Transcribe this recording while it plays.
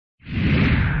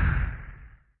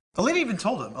Elena even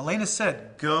told him. Elena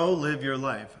said, go live your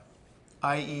life.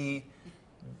 I.e.,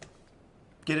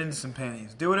 get into some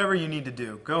panties. Do whatever you need to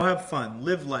do. Go have fun.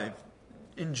 Live life.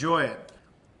 Enjoy it.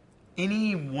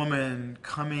 Any woman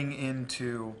coming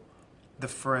into the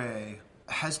fray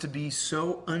has to be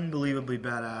so unbelievably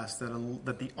badass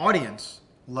that the audience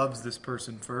loves this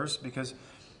person first, because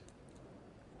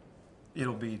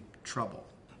it'll be trouble.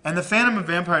 And the Phantom of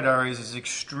Vampire Diaries is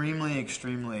extremely,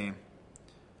 extremely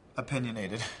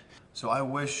opinionated. So I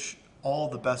wish all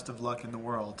the best of luck in the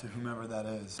world to whomever that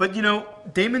is. But you know,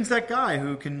 Damon's that guy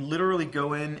who can literally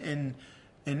go in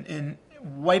and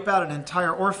wipe out an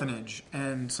entire orphanage,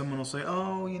 and someone will say,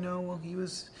 "Oh, you know, well he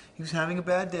was having a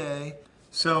bad day."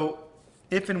 So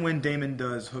if and when Damon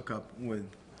does hook up with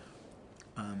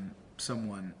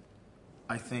someone,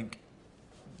 I think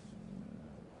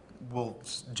we'll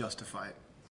justify it.